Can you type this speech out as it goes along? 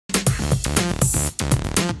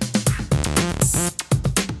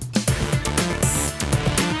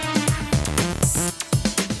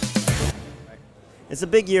It's a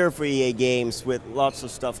big year for EA Games with lots of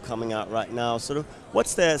stuff coming out right now. So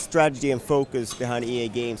what's the strategy and focus behind EA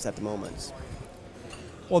Games at the moment?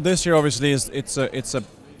 Well, this year obviously it's a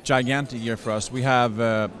gigantic year for us. We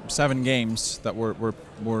have 7 games that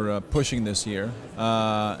we're pushing this year,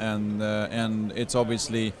 and it's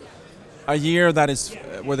obviously a year that is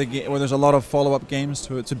where there's a lot of follow-up games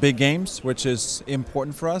to big games, which is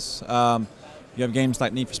important for us. You have games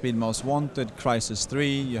like Need for Speed Most Wanted, Crysis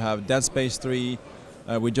 3, you have Dead Space 3.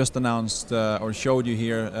 We just announced or showed you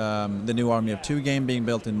here the new Army of Two game being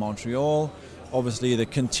built in Montreal. Obviously the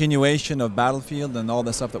continuation of Battlefield and all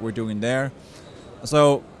the stuff that we're doing there.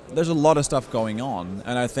 So there's a lot of stuff going on,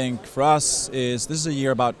 and I think for us this is a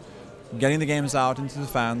year about getting the games out into the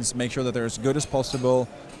fans, make sure that they're as good as possible,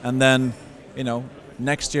 and then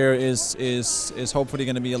next year is hopefully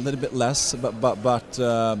going to be a little bit less, but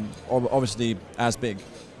obviously as big.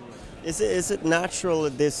 Is it natural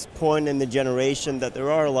at this point in the generation that there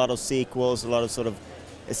are a lot of sequels, a lot of sort of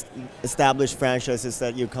established franchises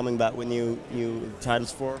that you're coming back with new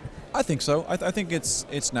titles for? I think so. I think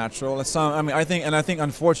it's natural. I think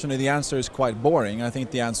unfortunately the answer is quite boring. I think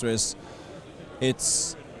the answer is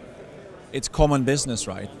it's common business,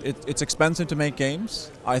 right? It's expensive to make games.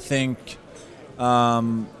 I think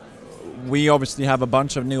we obviously have a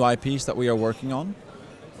bunch of new IPs that we are working on.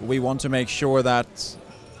 We want to make sure that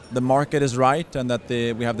the market is right and that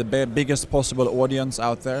we have the biggest possible audience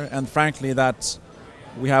out there, and frankly that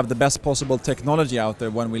we have the best possible technology out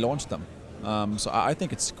there when we launch them. So I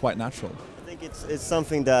think it's quite natural. I think it's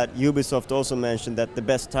something that Ubisoft also mentioned, that the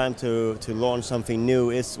best time to launch something new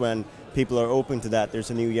is when people are open to that. There's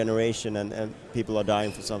a new generation and people are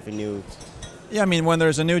dying for something new. Yeah, I mean, when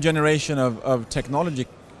there's a new generation of technology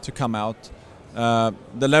to come out,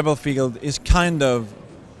 the level field is kind of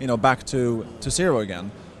back to zero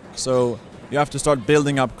again. So you have to start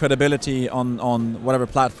building up credibility on whatever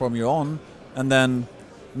platform you're on, and then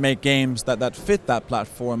make games that fit that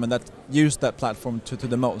platform and that use that platform to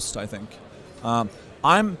the most, I think.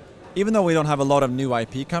 Even though we don't have a lot of new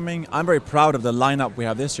IP coming, I'm very proud of the lineup we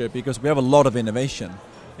have this year because we have a lot of innovation.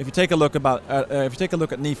 If you take a look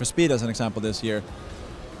at Need for Speed as an example this year,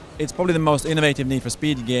 it's probably the most innovative Need for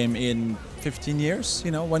Speed game in 15 years.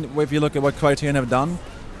 If you look at what Criterion have done,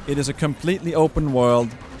 it is a completely open world.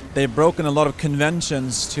 They've broken a lot of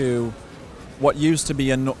conventions to what used to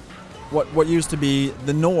be what used to be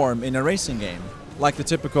the norm in a racing game, like the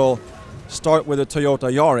typical start with a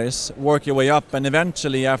Toyota Yaris, work your way up, and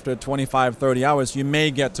eventually after 25-30 hours you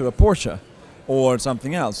may get to a Porsche or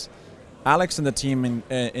something else. Alex and the team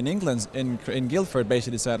in England, in Guildford,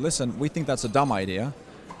 basically said, listen, we think that's a dumb idea.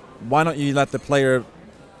 Why don't you let the player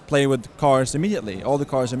play with cars immediately, all the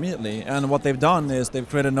cars immediately? And what they've done is they've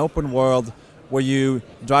created an open world where you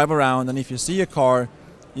drive around, and if you see a car,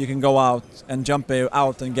 you can go out and jump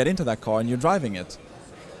out and get into that car and you're driving it.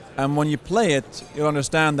 And when you play it, you'll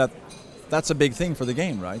understand that that's a big thing for the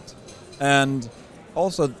game, right? And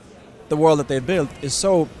also the world that they've built is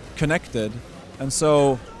so connected and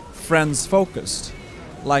so friends focused.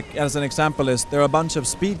 Like, as an example, there are a bunch of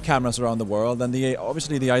speed cameras around the world, and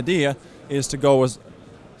obviously the idea is to go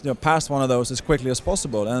past one of those as quickly as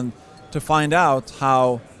possible, and to find out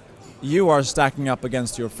how you are stacking up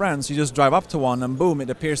against your friends. You just drive up to one and boom, it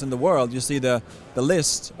appears in the world. You see the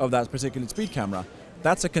list of that particular speed camera.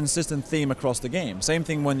 That's a consistent theme across the game. Same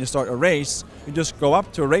thing when you start a race. You just go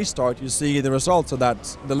up to a race start, you see the results of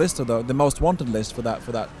that, the list of the most wanted list for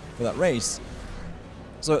that race.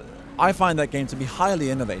 So I find that game to be highly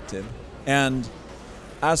innovative, and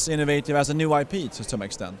as innovative as a new IP to some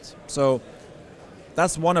extent. So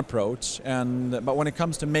that's one approach. But when it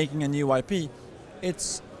comes to making a new IP,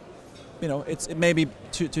 it may be,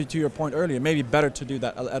 to your point earlier, maybe better to do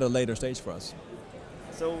that at a later stage for us.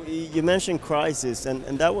 So you mentioned Crysis,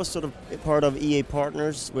 and that was sort of part of EA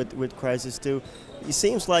Partners with Crysis 2. It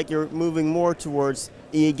seems like you're moving more towards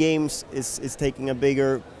EA Games is taking a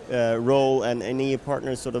bigger role, and EA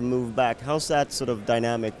Partners sort of move back. How's that sort of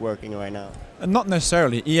dynamic working right now? Not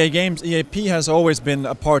necessarily. EAP has always been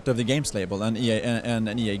a part of the games label and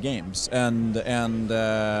EA Games, and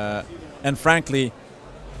frankly,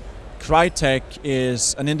 Crytek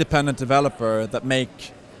is an independent developer that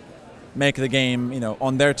make the game,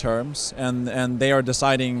 on their terms, and they are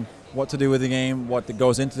deciding what to do with the game, what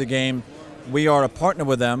goes into the game. We are a partner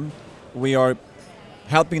with them. We are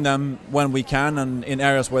helping them when we can and in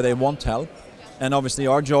areas where they want help. And obviously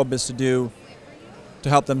our job is to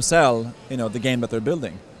help them sell, the game that they're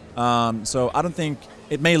building. So I don't think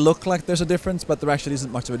it may look like there's a difference, but there actually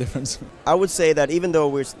isn't much of a difference. I would say that even though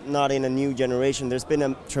we're not in a new generation, there's been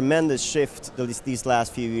a tremendous shift these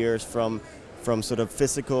last few years from sort of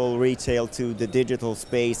physical retail to the digital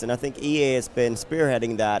space, and I think EA has been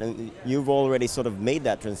spearheading that, and you've already sort of made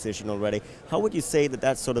that transition already. How would you say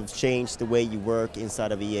that sort of changed the way you work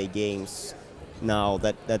inside of EA Games now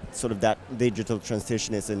that that digital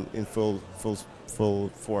transition is in full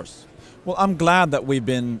force? Well, I'm glad that we've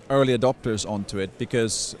been early adopters onto it,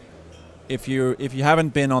 because if you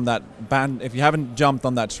haven't been on that if you haven't jumped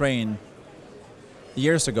on that train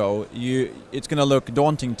years ago, it's going to look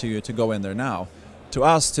daunting to you to go in there now. To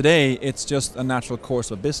us today, it's just a natural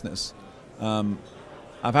course of business.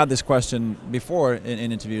 I've had this question before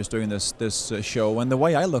in interviews during this show, and the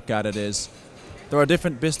way I look at it is there are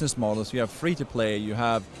different business models. You have free-to-play, you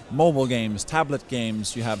have mobile games, tablet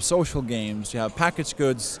games, you have social games, you have packaged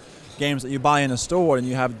goods, games that you buy in a store, and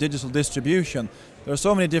you have digital distribution. There are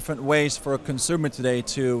so many different ways for a consumer today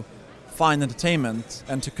to find entertainment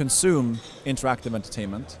and to consume interactive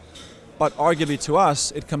entertainment. But arguably to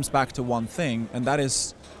us, it comes back to one thing, and that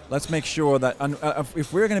is, let's make sure that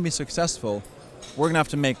if we're going to be successful, we're going to have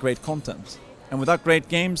to make great content. And without great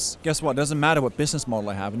games, guess what? It doesn't matter what business model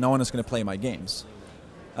I have, no one is going to play my games.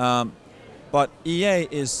 But EA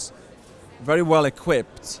is very well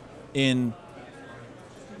equipped in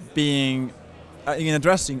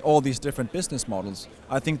addressing all these different business models.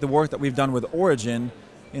 I think the work that we've done with Origin,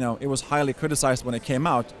 it was highly criticized when it came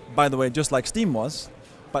out, by the way, just like Steam was,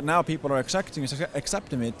 but now people are accepting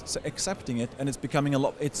it, and it's becoming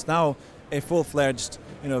it's now a full-fledged,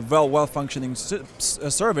 well-functioning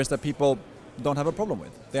service that people don't have a problem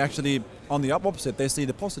with. They actually, on the opposite, they see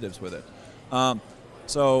the positives with it.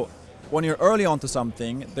 So when you're early onto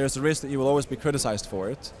something, there's a risk that you will always be criticized for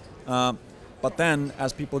it. But then,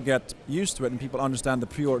 as people get used to it and people understand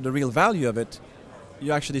the real value of it,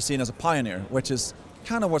 you're actually seen as a pioneer, which is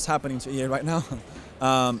kind of what's happening to EA right now.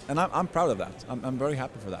 And I'm proud of that. I'm very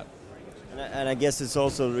happy for that. And I guess it's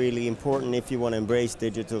also really important, if you want to embrace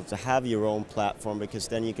digital, to have your own platform, because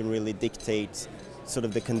then you can really dictate sort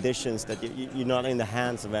of the conditions that you're not in the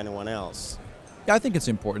hands of anyone else. Yeah, I think it's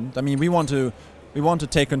important. I mean, we want to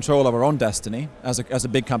take control of our own destiny as a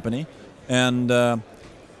big company, and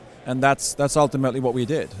that's ultimately what we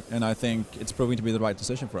did. And I think it's proving to be the right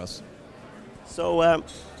decision for us. So,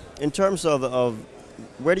 in terms of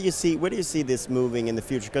where do you see this moving in the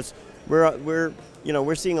future? Because we're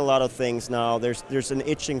seeing a lot of things now. There's an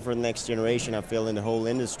itching for the next generation, I feel, in the whole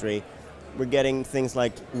industry. We're getting things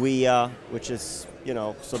like Wii, which is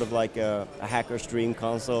sort of like a hacker's dream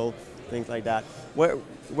console, things like that.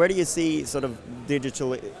 Where do you see sort of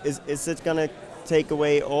digital? Is it going to take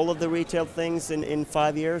away all of the retail things in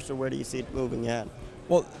 5 years, or where do you see it moving ahead?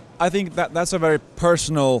 Well, I think that's a very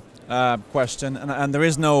personal question, and there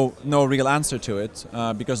is no real answer to it,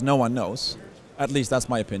 because no one knows. At least that's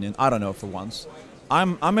my opinion. I don't know for once.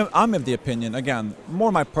 I'm of the opinion, again,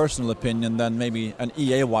 more my personal opinion than maybe an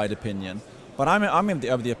EA-wide opinion, but I'm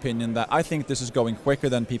of the opinion that I think this is going quicker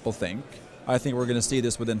than people think. I think we're going to see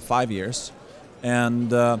this within 5 years,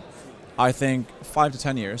 and I think 5 to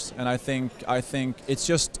 10 years, and I think it's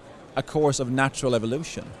just a course of natural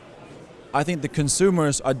evolution. I think the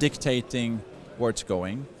consumers are dictating where it's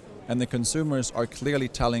going, and the consumers are clearly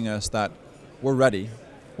telling us that we're ready,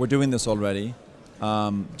 we're doing this already,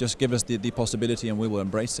 just give us the possibility and we will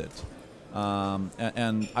embrace it.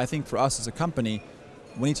 And I think for us as a company,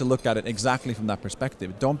 we need to look at it exactly from that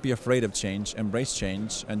perspective. Don't be afraid of change, embrace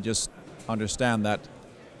change, and just understand that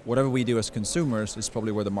whatever we do as consumers is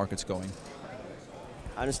probably where the market's going.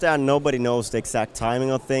 I understand nobody knows the exact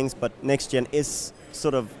timing of things, but next gen is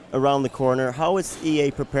sort of around the corner. How is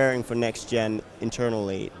EA preparing for next gen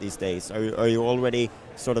internally these days? Are you already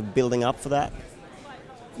sort of building up for that?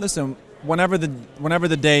 Listen, whenever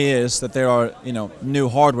the day is that there are new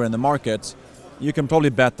hardware in the market, you can probably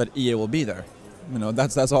bet that EA will be there.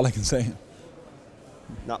 That's all I can say.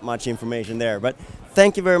 Not much information there, but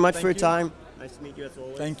thank you very much for your time. Nice to meet you as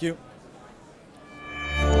always. Thank you.